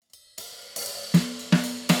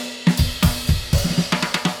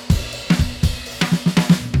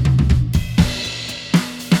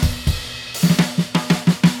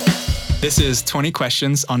This is 20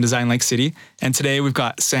 Questions on Design Lake City, and today we've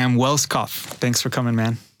got Sam Wellskopf. Thanks for coming,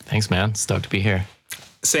 man. Thanks, man. Stoked to be here.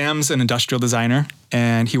 Sam's an industrial designer,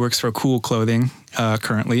 and he works for Cool Clothing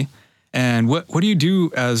currently. And what do you do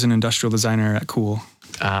as an industrial designer at Cool?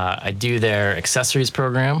 I do their accessories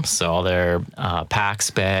program, so all their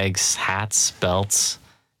packs, bags, hats, belts,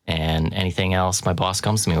 and anything else my boss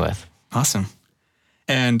comes to me with. Awesome.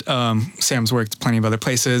 And Sam's worked plenty of other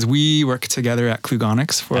places. We worked together at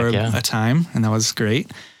Klugonics for a time, and that was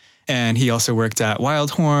great. And he also worked at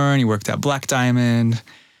Wildhorn. He worked at Black Diamond.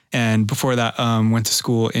 And before that, went to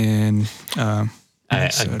school in... a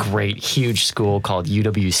great, huge school called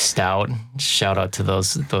UW Stout. Shout out to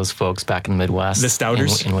those folks back in the Midwest. The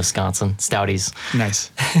Stouters? In Wisconsin. Stouties.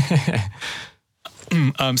 Nice.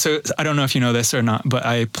 So I don't know if you know this or not, but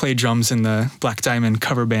I played drums in the Black Diamond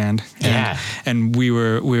cover band. And we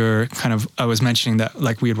were kind of, I was mentioning that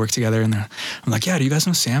like we had worked together, and I'm like, yeah, do you guys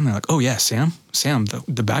know Sam? And they're like, oh yeah, Sam,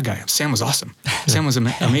 the bad guy. Sam was awesome. Sam was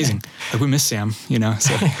amazing. Like we miss Sam, you know,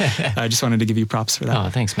 so I just wanted to give you props for that. Oh,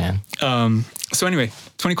 thanks, man. So anyway,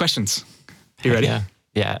 20 questions. You ready?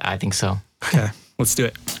 Yeah, I think so. Okay, let's do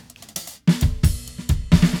it.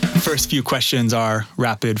 First few questions are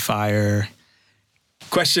rapid fire.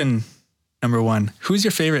 Question number 1, who's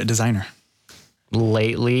your favorite designer?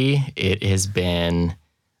 Lately, it has been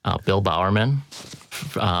Bill Bowerman.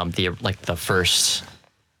 The first,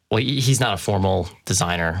 well, he's not a formal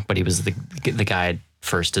designer, but he was the guy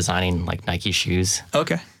first designing like Nike shoes.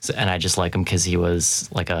 Okay. So, and I just like him because he was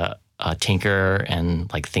like a tinker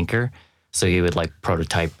and like thinker. So he would like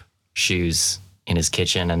prototype shoes in his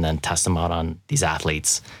kitchen and then test them out on these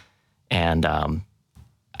athletes. And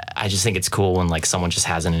I just think it's cool when like someone just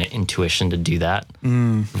has an intuition to do that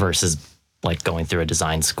versus like going through a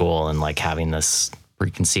design school and like having this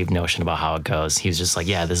preconceived notion about how it goes. He was just like,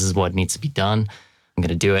 yeah, this is what needs to be done. I'm going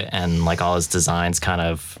to do it. And like all his designs kind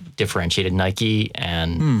of differentiated Nike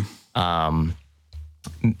and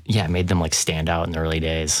made them like stand out in the early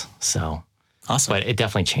days. So awesome. But it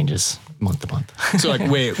definitely changes month to month. So like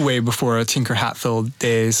way before Tinker Hatfield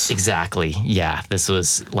days. Exactly. Yeah. This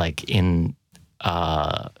was like in...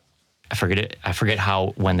 I forget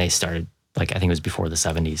when they started. Like I think it was before the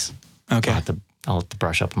 70s. Okay. I'll have to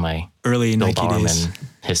brush up on my early Bill Nike Bowerman days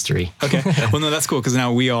history. Okay. Well, no, that's cool because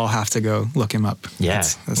now we all have to go look him up. Yeah.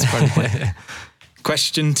 That's part of it.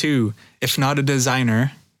 Question 2: if not a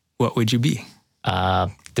designer, what would you be?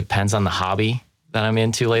 Depends on the hobby that I'm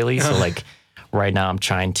into lately. So like right now I'm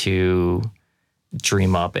trying to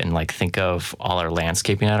dream up and like think of all our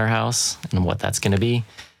landscaping at our house and what that's going to be.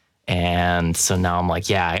 And so now I'm like,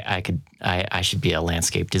 yeah, I should be a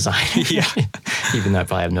landscape designer. Yeah. Even though I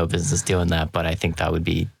probably have no business doing that, but I think that would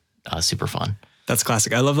be super fun. That's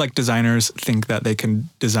classic. I love like designers think that they can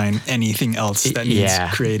design anything else that needs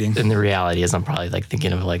creating. And the reality is I'm probably like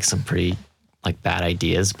thinking of like some pretty like bad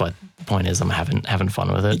ideas, but the point is I'm having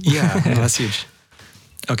fun with it. Yeah, that's huge.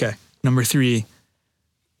 Okay. Number 3,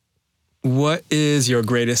 what is your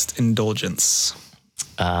greatest indulgence?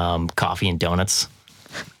 Coffee and donuts.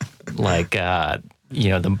 Like,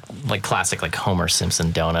 the like classic like Homer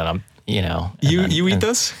Simpson donut. You eat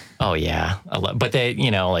those? Oh yeah, but they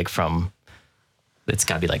like from. It's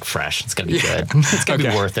got to be like fresh. It's got to be good. It's got to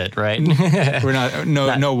be worth it, right? We're not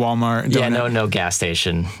no Walmart donut. Yeah, no gas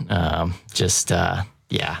station. Just Gotcha.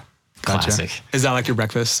 Classic. Is that like your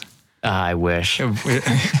breakfast? I wish.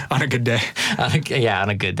 On a good day. On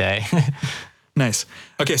a good day. Nice.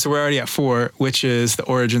 Okay, so we're already at 4, which is the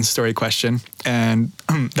origin story question. And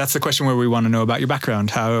that's the question where we want to know about your background.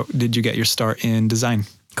 How did you get your start in design?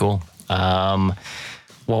 Cool. Well,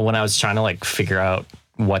 when I was trying to like figure out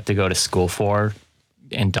what to go to school for,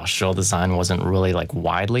 industrial design wasn't really like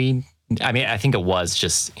widely. I mean, I think it was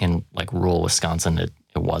just in like rural Wisconsin. It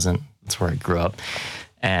wasn't. That's where I grew up.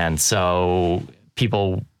 And so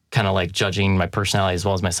people kind of like judging my personality as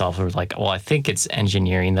well as myself were like, well, I think it's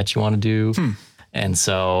engineering that you want to do. And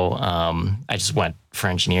so I just went for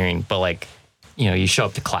engineering. But like, you show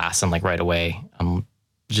up to class and like right away, I'm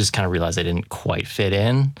just kind of realized I didn't quite fit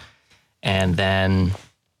in. And then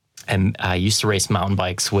I used to race mountain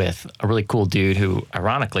bikes with a really cool dude who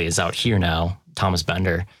ironically is out here now, Thomas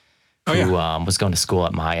Bender, who was going to school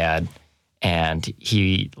at MyAd. And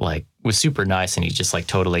he like was super nice. And he just like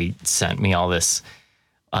totally sent me all this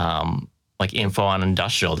like info on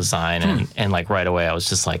industrial design. And like right away I was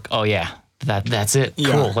just like, oh yeah, that's it.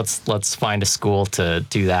 Cool. Let's find a school to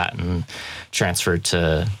do that, and transferred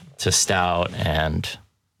to Stout and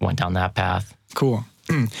went down that path. Cool.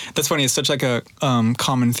 That's funny. It's such like a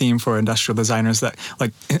common theme for industrial designers that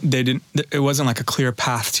like it wasn't like a clear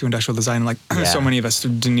path to industrial design. Like so many of us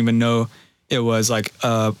didn't even know it was like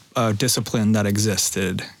a discipline that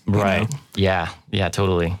existed. Right. Know? Yeah,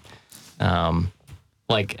 totally.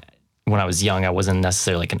 Like when I was young, I wasn't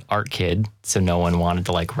necessarily like an art kid, so no one wanted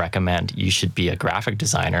to like recommend you should be a graphic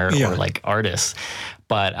designer or like artist.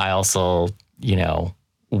 But I also,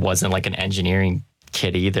 wasn't like an engineering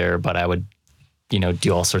kid either, but I would,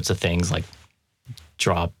 do all sorts of things like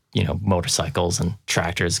draw, motorcycles and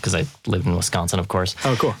tractors because I lived in Wisconsin, of course.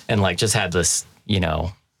 Oh, cool. And like just had this,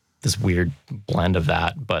 this weird blend of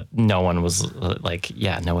that, but no one was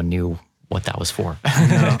no one knew what that was for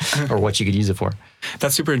or what you could use it for.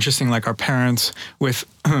 That's super interesting. Like our parents with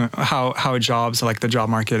how jobs, like the job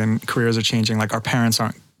market and careers are changing, like our parents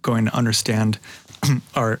aren't going to understand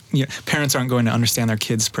parents aren't going to understand their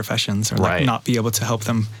kids' professions or like not be able to help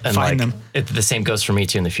them find them. The same goes for me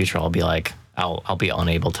too in the future. I'll be like, I'll be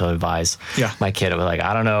unable to advise my kid. I'll be like,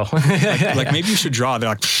 I don't know. like maybe you should draw. They're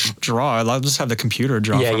like, draw. I'll just have the computer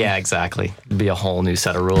draw. Yeah, exactly. It'd be a whole new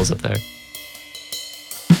set of rules up there.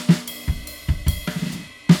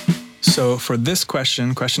 So for this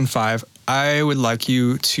question 5, I would like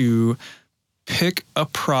you to pick a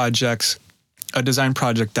design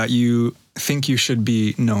project that you think you should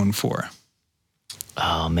be known for.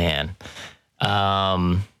 Oh, man.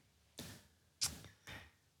 And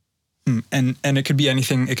it could be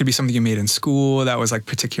anything. It could be something you made in school that was like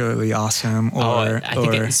particularly awesome. Or I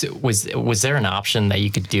think was there an option that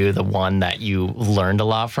you could do the one that you learned a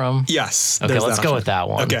lot from? Yes. Okay, let's go with that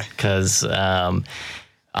one. Okay. Because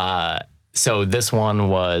so this one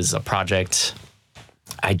was a project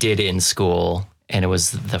I did in school, and it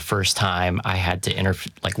was the first time I had to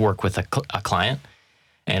work with a client,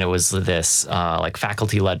 and it was this like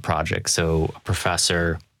faculty-led project. So a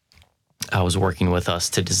professor was working with us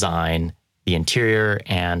to design the interior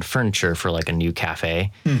and furniture for like a new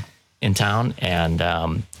cafe in town, and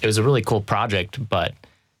it was a really cool project. But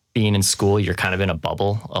being in school, you're kind of in a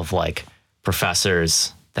bubble of like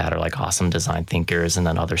professors that are like awesome design thinkers, and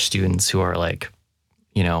then other students who are like,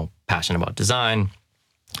 passionate about design.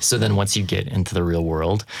 So then once you get into the real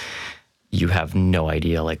world, you have no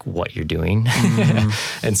idea like what you're doing.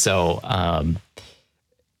 Mm-hmm. And so,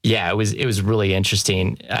 it was really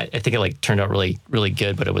interesting. I think it like turned out really, really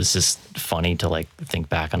good, but it was just funny to like think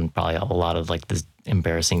back on probably a lot of like the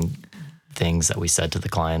embarrassing things that we said to the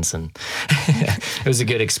clients. And it was a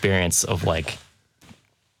good experience of like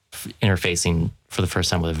interfacing for the first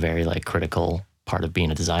time with a very like critical part of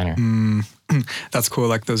being a designer. That's cool.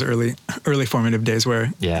 Like those early formative days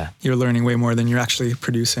where you're learning way more than you're actually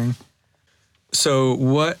producing. So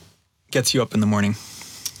what gets you up in the morning?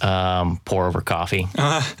 Pour over coffee.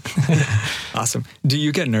 Awesome. Do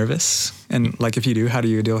you get nervous? And like, if you do, how do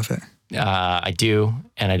you deal with it? I do,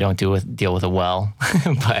 and I don't deal with it well.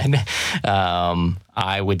 But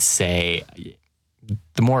I would say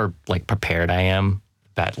the more like prepared I am,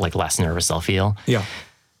 that like less nervous I'll feel. Yeah.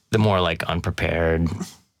 The more like unprepared,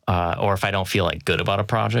 or if I don't feel like good about a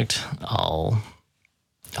project, I'll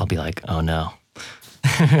be like, oh no.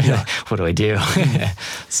 What do I do?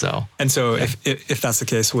 So if that's the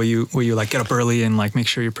case, will you like get up early and like make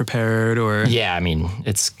sure you're prepared, or? Yeah, I mean,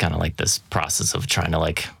 it's kind of like this process of trying to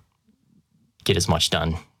like get as much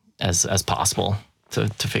done as possible to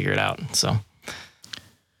figure it out. So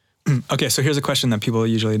okay, so here's a question that people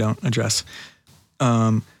usually don't address.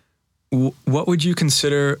 What would you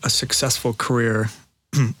consider a successful career?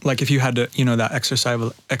 Like if you had to, that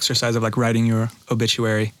exercise of like writing your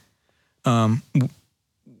obituary, how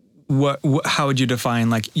would you define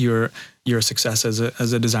like your success as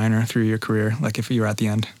a designer through your career? Like if you were at the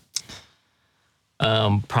end?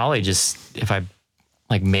 Probably just if I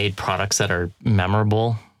like made products that are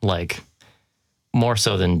memorable, like more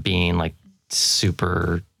so than being like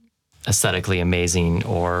super aesthetically amazing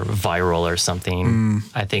or viral or something.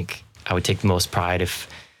 I think I would take the most pride if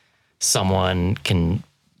someone can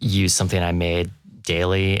use something I made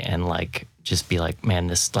daily and like just be like, man,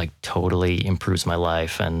 this like totally improves my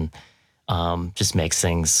life and just makes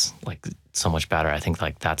things like so much better. I think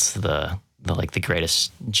like that's the like the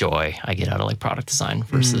greatest joy I get out of like product design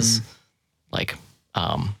versus like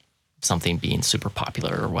something being super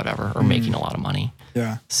popular or whatever, or making a lot of money.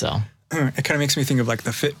 Yeah. So it kind of makes me think of like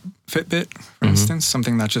the Fitbit, for instance,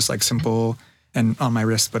 something that's just like simple and on my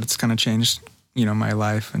wrist, but it's kind of changed, my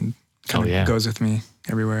life and kind of goes with me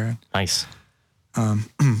everywhere. Nice.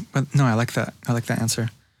 But no, I like that. I like that answer.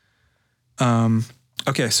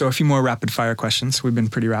 Okay, so a few more rapid fire questions. We've been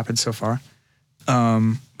pretty rapid so far.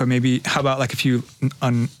 But maybe how about like a few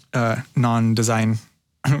non-design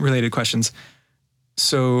related questions?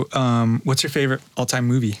 So, what's your favorite all-time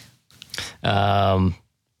movie?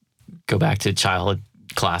 Go back to childhood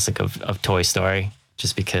classic of Toy Story,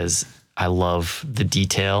 just because I love the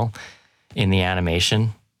detail in the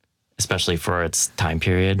animation, especially for its time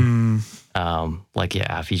period. Like,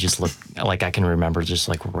 yeah, if you just look, like I can remember just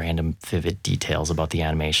like random vivid details about the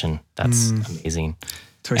animation. That's amazing.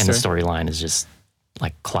 Toy and Story. the storyline is just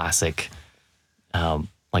like classic,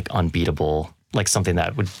 like unbeatable, like something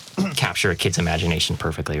that would capture a kid's imagination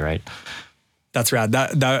perfectly, right? That's rad.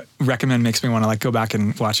 That recommend makes me want to like go back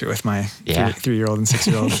and watch it with my 3-year-old and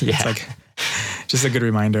 6-year-old. Yeah. It's like just a good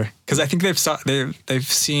reminder, because I think they've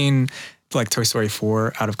seen like Toy Story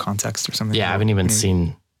 4 out of context or something. Yeah, I haven't even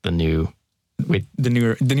seen the new. The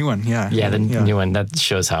new one. Yeah. The new one. That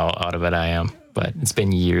shows how out of it I am. But it's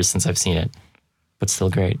been years since I've seen it, but still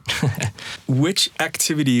great. Which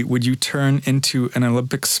activity would you turn into an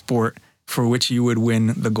Olympic sport for which you would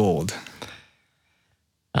win the gold?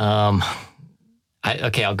 I'll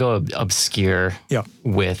go obscure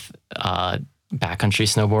with backcountry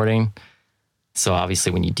snowboarding. So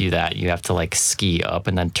obviously when you do that, you have to like ski up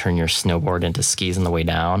and then turn your snowboard into skis on the way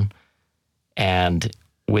down. And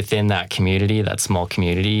within that community, that small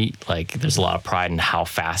community, like there's a lot of pride in how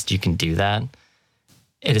fast you can do that.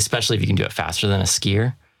 And especially if you can do it faster than a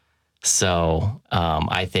skier. So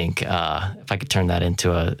I think if I could turn that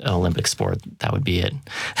into an Olympic sport, that would be it.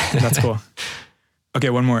 That's cool. Okay,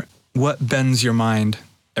 one more. What bends your mind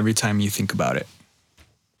every time you think about it?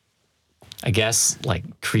 I guess like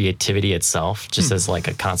creativity itself, just as like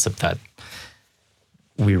a concept that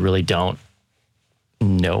we really don't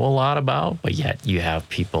know a lot about, but yet you have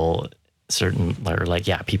people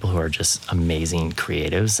people who are just amazing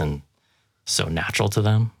creatives and so natural to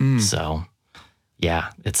them. So yeah,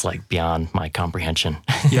 it's like beyond my comprehension.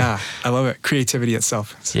 Yeah, I love it. Creativity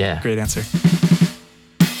itself. It's a great answer.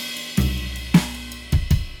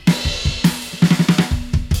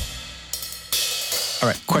 All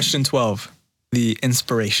right, question 12, the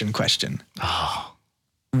inspiration question. Oh.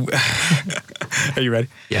 Are you ready?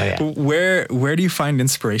 Yeah. Where do you find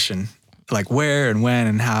inspiration? Like where and when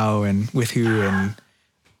and how and with who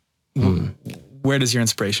and where does your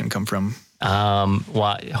inspiration come from?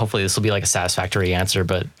 Well, hopefully this will be like a satisfactory answer,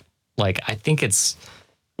 but like I think it's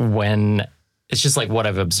when it's just like what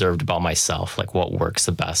I've observed about myself, like what works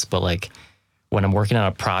the best. But like when I'm working on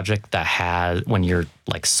a project when you're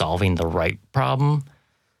like solving the right problem,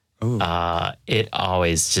 it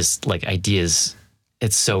always just like ideas,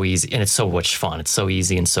 it's so easy and it's so much fun. It's so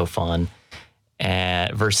easy and so fun.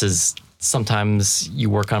 And versus sometimes you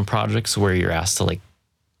work on projects where you're asked to like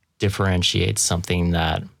differentiate something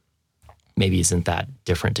that maybe isn't that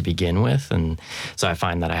different to begin with. And so I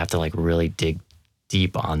find that I have to like really dig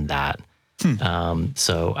deep on that.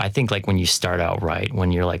 So I think like when you start out right,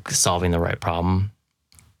 when you're like solving the right problem,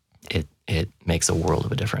 it makes a world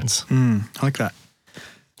of a difference. I like that.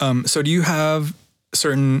 So do you have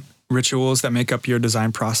certain rituals that make up your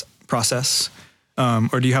design process?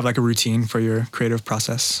 Or do you have like a routine for your creative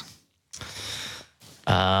process?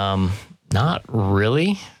 Not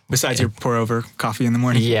really. Besides your pour over coffee in the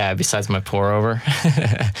morning? Yeah, besides my pour over.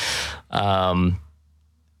 I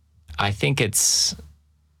think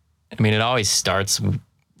it always starts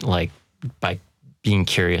like by being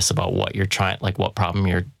curious about what problem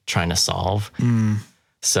you're trying to solve.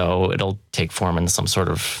 So it'll take form in some sort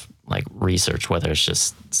of like research, whether it's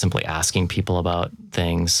just simply asking people about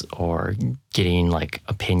things or getting like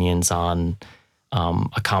opinions on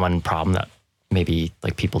a common problem that maybe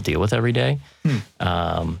like people deal with every day.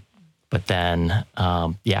 But then,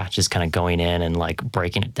 just kind of going in and like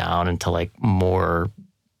breaking it down into like more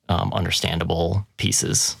understandable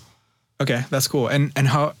pieces. Okay, that's cool. And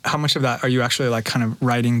how much of that are you actually like kind of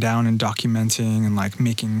writing down and documenting and like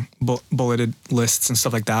making bulleted lists and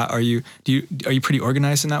stuff like that? Are you pretty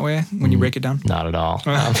organized in that way when you break it down? Not at all.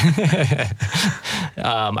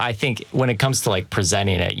 I think when it comes to like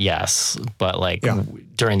presenting it, yes, but like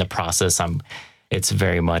during the process, it's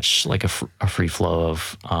very much like a free flow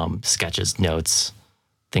of sketches, notes,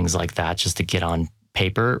 things like that, just to get on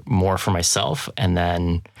paper more for myself, and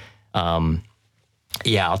then.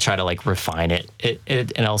 I'll try to like refine it.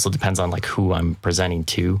 It also depends on like who I'm presenting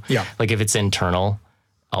to. Yeah. Like if it's internal,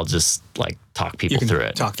 I'll just like talk people through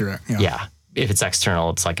it. Talk through it. Yeah. If it's external,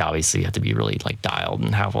 it's like obviously you have to be really like dialed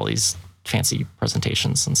and have all these fancy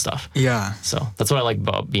presentations and stuff. Yeah. So that's what I like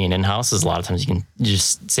about being in-house is a lot of times you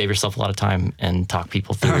just save yourself a lot of time and talk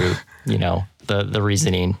people through, the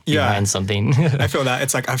reasoning behind something. I feel that.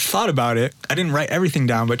 It's like I've thought about it. I didn't write everything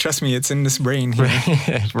down, but trust me, it's in this brain here.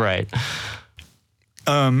 Right.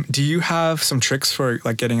 Do you have some tricks for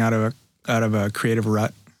like getting out of a creative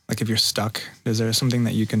rut? Like if you're stuck, is there something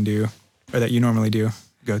that you can do or that you normally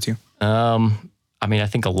go to? I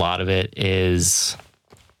think a lot of it is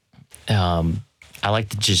I like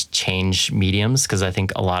to just change mediums, because I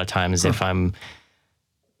think a lot of times if I'm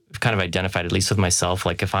kind of identified, at least with myself,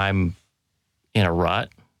 like if I'm in a rut,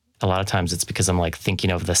 a lot of times it's because I'm like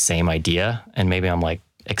thinking of the same idea, and maybe I'm like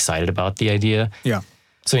excited about the idea. Yeah.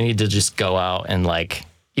 So I need to just go out and like,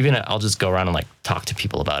 even I'll just go around and like talk to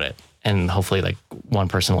people about it. And hopefully like one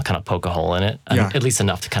person will kind of poke a hole in it, at least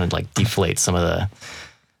enough to kind of like deflate some of the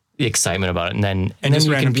excitement about it. And then just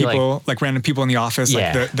you random can be people, like random people in the office,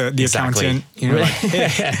 like the exactly. accountant, you know, like,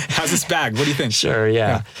 hey, how's this bag? What do you think? Sure.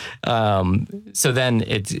 Yeah. So then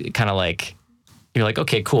it's kind of like, you're like,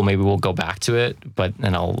 okay, cool. Maybe we'll go back to it, but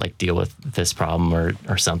then I'll like deal with this problem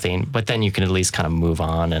or something. But then you can at least kind of move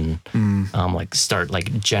on and like start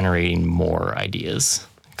like generating more ideas.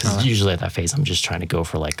 Because usually at that phase, I'm just trying to go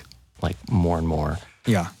for like more and more.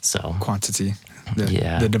 Yeah. So quantity,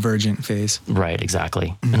 the divergent phase. Right.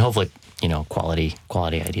 Exactly. And hopefully, you know, quality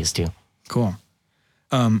ideas too. Cool.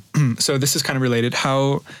 So this is kind of related.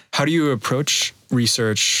 How do you approach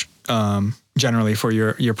research generally for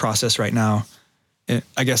your process right now?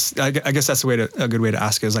 I guess that's a good way to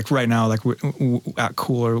ask it, is like right now, like at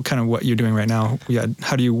Cool, or kind of what you're doing right now. Yeah.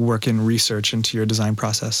 How do you work in research into your design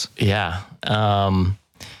process? Yeah.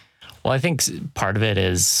 Well, I think part of it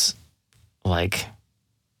is like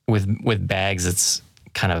with bags, it's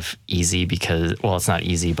kind of easy because, well, it's not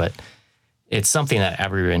easy, but it's something that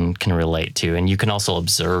everyone can relate to. And you can also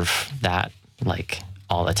observe that like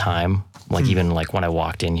all the time. Like even like when I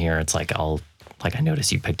walked in here, it's like I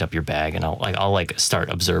noticed you picked up your bag, and I'll start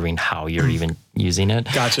observing how you're even using it.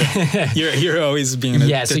 Gotcha. You're always being a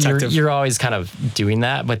detective. So you're always kind of doing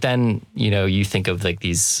that. But then, you know, you think of like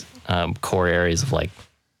these core areas of like,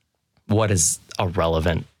 what is a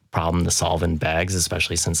relevant problem to solve in bags,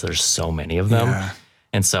 especially since there's so many of them. Yeah.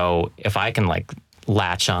 And so if I can like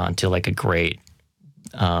latch on to like a great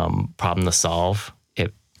problem to solve,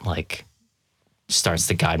 it like starts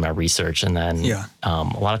to guide my research. And then a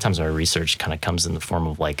lot of times my research kind of comes in the form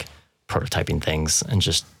of like prototyping things and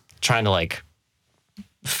just trying to like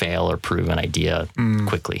fail or prove an idea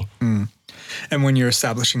quickly. And when you're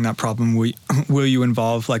establishing that problem, will you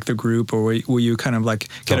involve like the group, or will you kind of like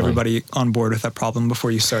get everybody on board with that problem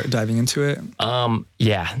before you start diving into it?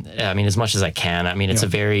 Yeah. I mean, as much as I can. I mean, it's a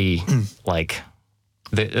very like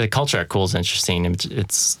the culture at Cool is interesting.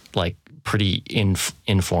 It's like pretty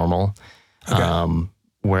informal. Okay.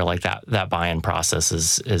 Where like that buy-in process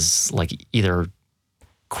is like either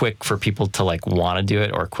quick for people to like want to do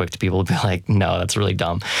it, or quick to people to be like, no, that's really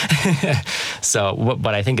dumb. So,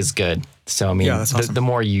 but I think it's good. So, I mean, that's awesome. The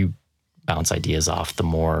more you bounce ideas off, the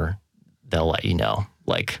more they'll let you know,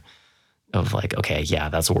 like, of like, okay, yeah,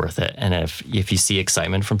 that's worth it. And if you see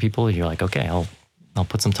excitement from people, you're like, okay, I'll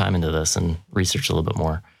put some time into this and research a little bit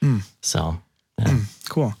more. So, yeah.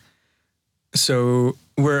 Cool. So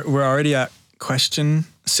we're already at question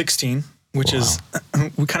 16, which is,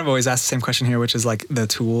 we kind of always ask the same question here, which is like the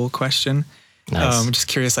tool question. Nice. I'm just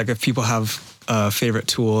curious, like if people have a favorite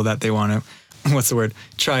tool that they want to,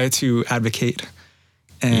 try to advocate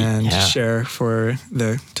and share for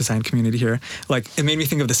the design community here. Like it made me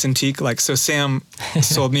think of the Cintiq. Like, so Sam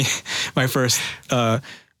sold me my first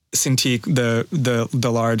Cintiq,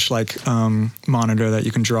 the large like monitor that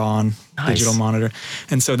you can draw on, digital monitor,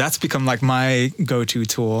 and so that's become like my go-to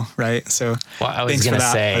tool, right? So I was gonna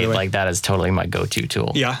say like that is totally my go-to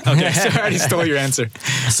tool. Yeah. Okay. So I already stole your answer.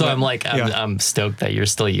 So I'm stoked that you're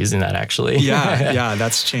still using that actually. Yeah.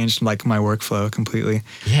 That's changed like my workflow completely.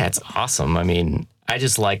 Yeah, it's awesome. I mean, I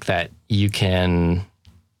just like that you can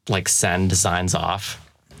like send designs off.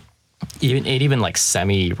 Even like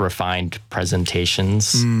semi-refined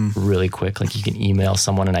presentations really quick. Like you can email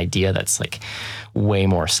someone an idea that's like way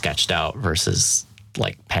more sketched out versus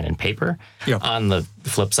like pen and paper. Yep. On the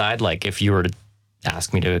flip side, like if you were to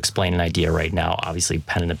ask me to explain an idea right now, obviously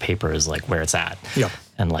pen and paper is like where it's at. Yep.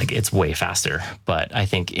 And like it's way faster. But I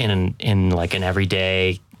think in like an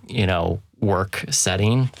everyday, you know, work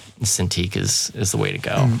setting, Cintiq is the way to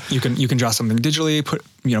go. You can draw something digitally,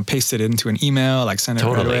 paste it into an email, like send it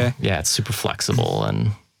right away. Yeah, it's super flexible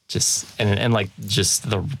and just and like just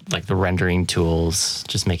the rendering tools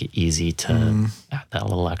just make it easy to add that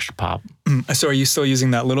little extra pop. So are you still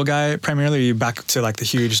using that little guy primarily, or are you back to like the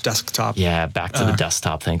huge desktop? Yeah, back to the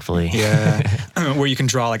desktop, thankfully. Yeah. Where you can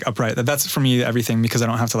draw like upright. That's for me everything, because I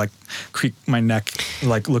don't have to like creak my neck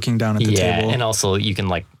like looking down at the table. Yeah, and also you can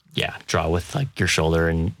like draw with like your shoulder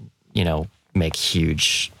and, you know, make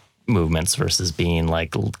huge movements versus being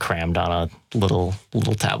like crammed on a little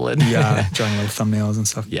tablet. Yeah, drawing little thumbnails and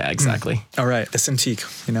stuff. Yeah, exactly. All right, the Cintiq,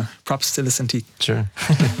 props to the Cintiq. Sure.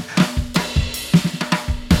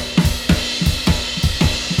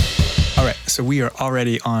 All right, so we are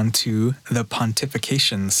already on to the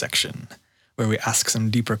pontification section, where we ask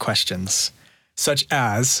some deeper questions, such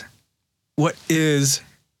as, what is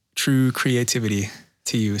true creativity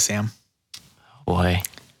to you, Sam? Boy,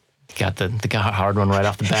 you got the hard one right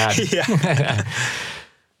off the bat.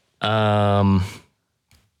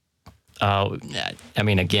 I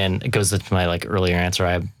mean, again, it goes to my like earlier answer.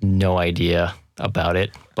 I have no idea about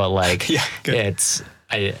it, but like,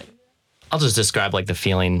 I'll just describe like the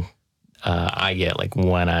feeling I get like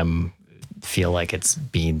when feel like it's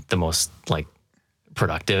being the most like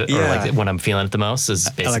productive, or like when I'm feeling it the most is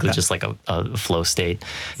basically just like a flow state,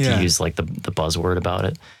 to use like the buzzword about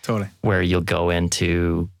it. Totally. Where you'll go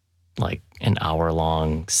into like an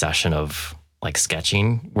hour-long session of like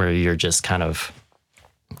sketching, where you're just kind of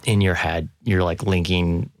in your head, you're like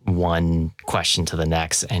linking one question to the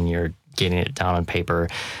next, and you're getting it down on paper,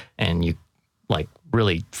 and you like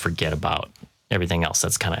really forget about everything else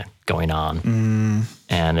that's kind of going on.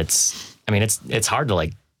 And it's hard to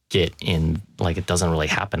like get in, like it doesn't really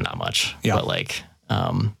happen that much, but like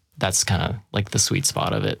that's kind of like the sweet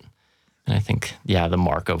spot of it. And I think the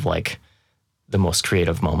mark of like the most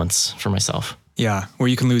creative moments for myself. Yeah, where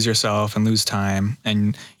you can lose yourself and lose time,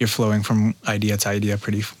 and you're flowing from idea to idea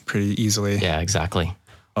pretty easily. Yeah, exactly.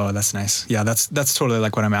 Oh, that's nice. Yeah, that's totally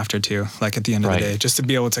like what I'm after too. Like at the end of the day, just to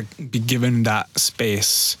be able to be given that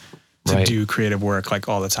space to do creative work like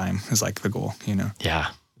all the time is like the goal, you know? Yeah,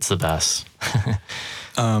 it's the best.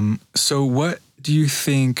 So what do you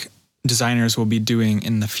think designers will be doing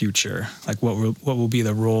in the future? Like what will be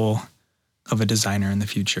the role of a designer in the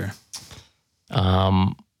future?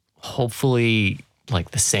 Hopefully like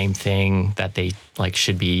the same thing that they like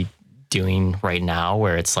should be doing right now,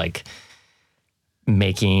 where it's like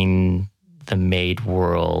making the made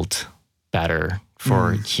world better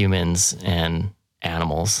for humans and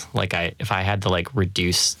animals. Like if I had to like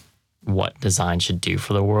reduce what design should do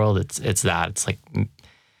for the world, it's like,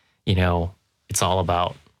 you know, it's all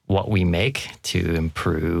about what we make to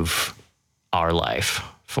improve our life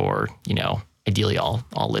for, you know, ideally all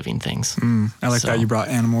living things. I like that you brought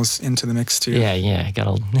animals into the mix too. Yeah,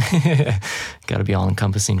 gotta be all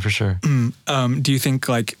encompassing for sure. Do you think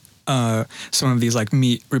like some of these like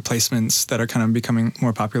meat replacements that are kind of becoming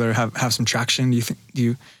more popular have some traction? Do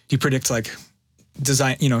you predict like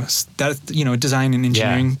design, design and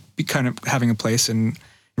engineering be kind of having a place in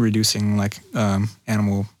reducing like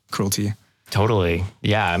animal cruelty? Totally.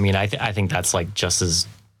 Yeah. I mean, I think that's like just as,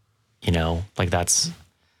 you know, like that's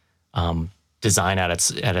design at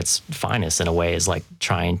its finest in a way, is like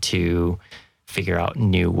trying to figure out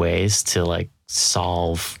new ways to like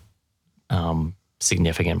solve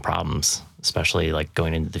significant problems, especially like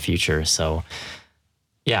going into the future. So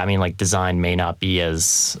yeah, I mean, like design may not be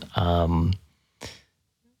as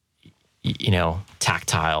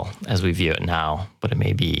tactile as we view it now, but it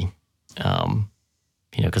may be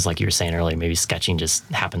because like you were saying earlier, maybe sketching just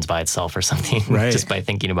happens by itself or something, just by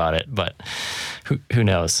thinking about it. But who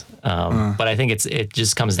knows? But I think it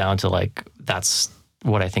just comes down to like, that's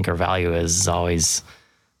what I think our value is always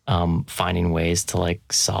finding ways to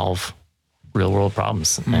like solve real world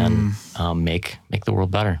problems and make the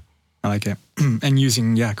world better. I like it. And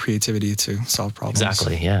using creativity to solve problems.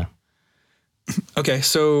 Exactly. Yeah. Okay,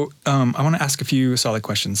 so I want to ask a few solid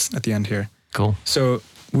questions at the end here. Cool. So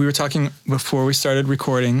we were talking before we started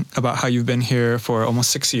recording about how you've been here for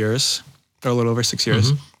almost 6 years, or a little over 6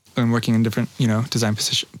 years, and working in different, design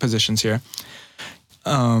positions here.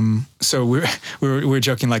 So we're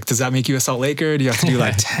joking, like, does that make you a Salt Laker? Do you have to do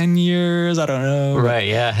like 10 years? I don't know. Right.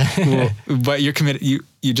 Yeah. But you're committed.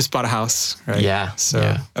 You just bought a house, right? Yeah.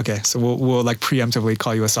 So okay. So we'll like preemptively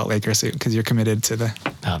call you a Salt Laker because you're committed to the.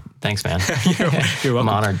 Oh, thanks, man. You're welcome. I'm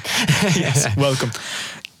honored. Yes, welcome.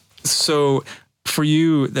 So for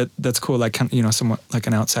you, that's cool. Like, somewhat like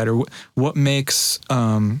an outsider. What makes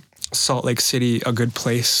Salt Lake City a good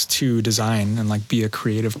place to design and like be a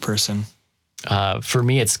creative person? For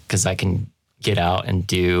me, it's because I can get out and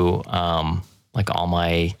do like all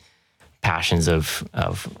my passions of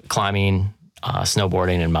climbing,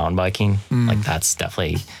 snowboarding, and mountain biking. Like that's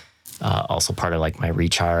definitely also part of like my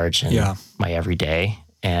recharge and my everyday.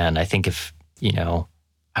 And I think if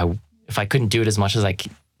I couldn't do it as much as I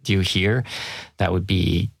do here, that would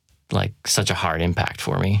be like such a hard impact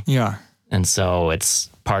for me. Yeah. And so it's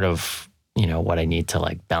part of what I need to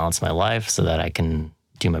like balance my life so that I can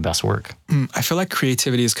do my best work. I feel like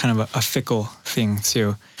creativity is kind of a fickle thing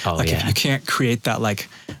too. Oh, like if you can't create that like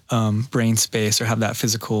brain space or have that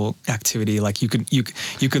physical activity, like you could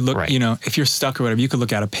look, if you're stuck or whatever, you could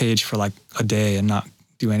look at a page for like a day and not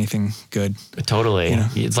do anything good. Totally.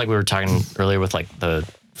 It's like we were talking earlier with like the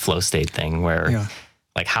flow state thing where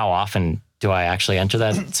like how often do I actually enter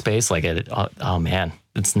that space? Like, oh man,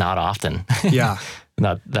 it's not often. Yeah.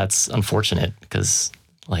 That's unfortunate because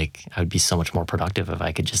like I would be so much more productive if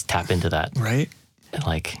I could just tap into that. Right.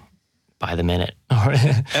 Like by the minute.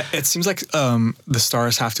 It seems like the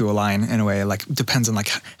stars have to align in a way. Like depends on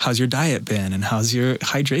like how's your diet been and how's your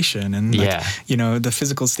hydration and like, the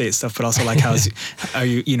physical state stuff, but also like are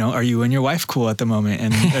you and your wife cool at the moment,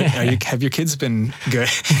 and have your kids been good?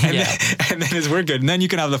 And then is we're good, and then you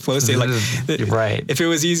can have the flow state. Like right. If it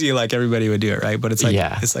was easy, like everybody would do it, right? But it's like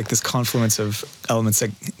it's like this confluence of elements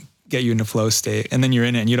that get you into flow state, and then you're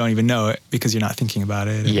in it and you don't even know it because you're not thinking about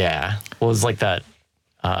it. Yeah. Well, it's like that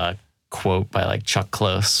quote by like Chuck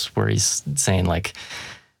Close where he's saying like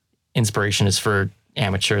inspiration is for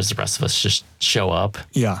amateurs, the rest of us just show up.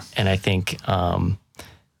 Yeah. And I think I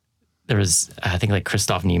think like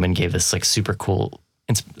Christoph Niemann gave this like super cool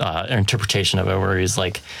interpretation of it where he's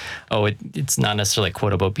like, oh, it's not necessarily a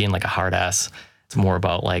quote about being like a hard ass. It's more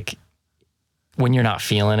about like when you're not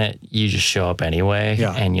feeling it, you just show up anyway,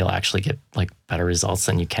 and you'll actually get like better results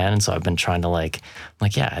than you can. And so I've been trying to like,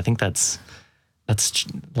 I think that's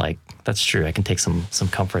true. I can take some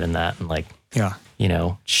comfort in that and like,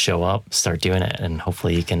 show up, start doing it, and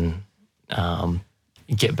hopefully you can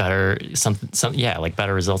get better, like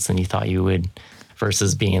better results than you thought you would,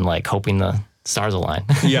 versus being like hoping the stars align.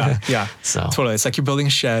 Yeah. So totally, it's like you're building a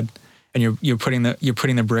shed and you're putting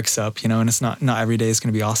the bricks up, and it's not every day is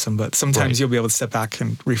going to be awesome, but sometimes you'll be able to step back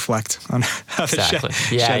and reflect on how the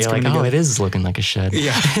shed's you're like, together. it is looking like a shed.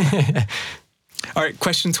 Yeah. All right,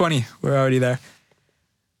 question 20. We're already there.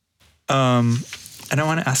 And I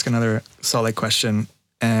want to ask another Salt Lake question,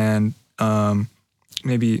 and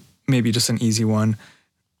maybe just an easy one.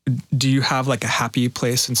 Do you have like a happy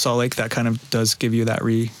place in Salt Lake that kind of does give you that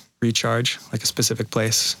recharge, like a specific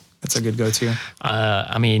place that's a good go-to?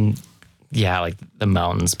 I mean, like the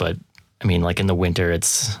mountains, but I mean, like in the winter,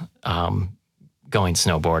 it's going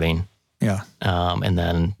snowboarding. Yeah. And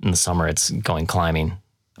then in the summer, it's going climbing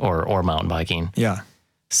or mountain biking. Yeah.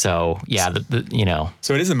 So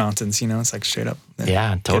So it is the mountains, it's like straight up.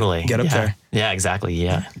 Yeah, totally. Get up there. Yeah, exactly.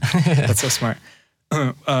 Yeah. That's so smart.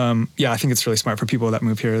 I think it's really smart for people that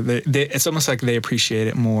move here. It's almost like they appreciate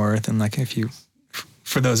it more than like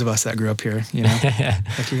for those of us that grew up here,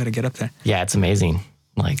 like you got to get up there. Yeah, it's amazing.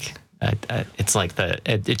 Like it's like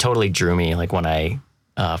it totally drew me. Like when I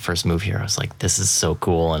first moved here, I was like, this is so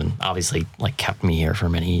cool. And obviously like kept me here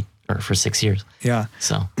for 6 years. Yeah.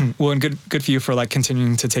 So well, and good for you for like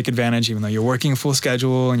continuing to take advantage, even though you're working a full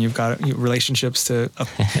schedule and you've got relationships to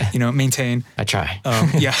maintain. I try.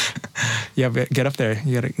 But get up there.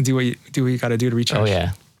 You got to do what you got to do to recharge. Oh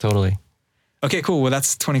yeah, totally. Okay, cool. Well,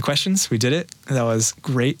 that's 20 questions. We did it. That was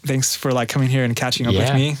great. Thanks for like coming here and catching up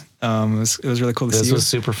with me. It was really cool to see you. This was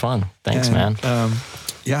super fun. Thanks, man.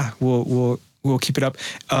 We'll keep it up.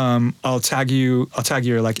 I'll tag your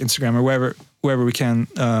like Instagram or wherever we can,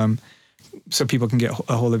 so people can get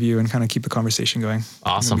a hold of you and kind of keep the conversation going.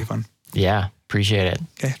 Awesome. It'll be fun. Yeah, appreciate it.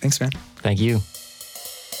 Okay, thanks, man. Thank you.